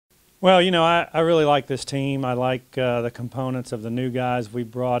Well, I really like this team. I like the components of the new guys we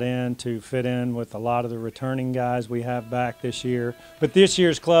brought in to fit in with a lot of the returning guys we have back this year. But this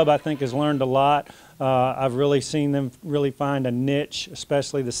year's club, I think, has learned a lot. I've really seen them really find a niche,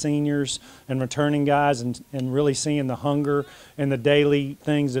 especially the seniors and returning guys, and really seeing the hunger and the daily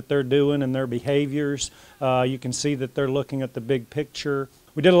things that they're doing and their behaviors. You can see that they're looking at the big picture.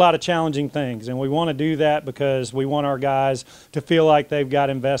 We did a lot of challenging things, and we want to do that because we want our guys to feel like they've got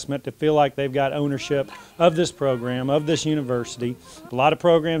investment, to feel like they've got ownership of this program, of this university. A lot of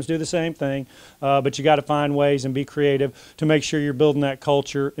programs do the same thing, but you got to find ways and be creative to make sure you're building that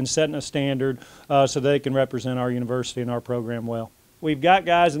culture and setting a standard so they can represent our university and our program well. We've got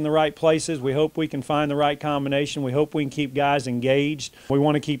guys in the right places. We hope we can find the right combination. We hope we can keep guys engaged. We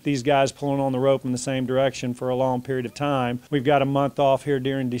want to keep these guys pulling on the rope in the same direction for a long period of time. We've got a month off here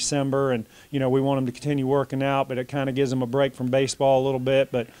during December, and we want them to continue working out, but it kind of gives them a break from baseball a little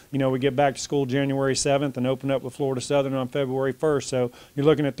bit. But we get back to school January 7th and open up with Florida Southern on February 1st. So you're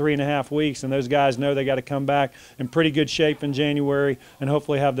looking at 3.5 weeks, and those guys know they got to come back in pretty good shape in January and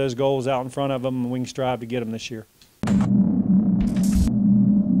hopefully have those goals out in front of them, and we can strive to get them this year.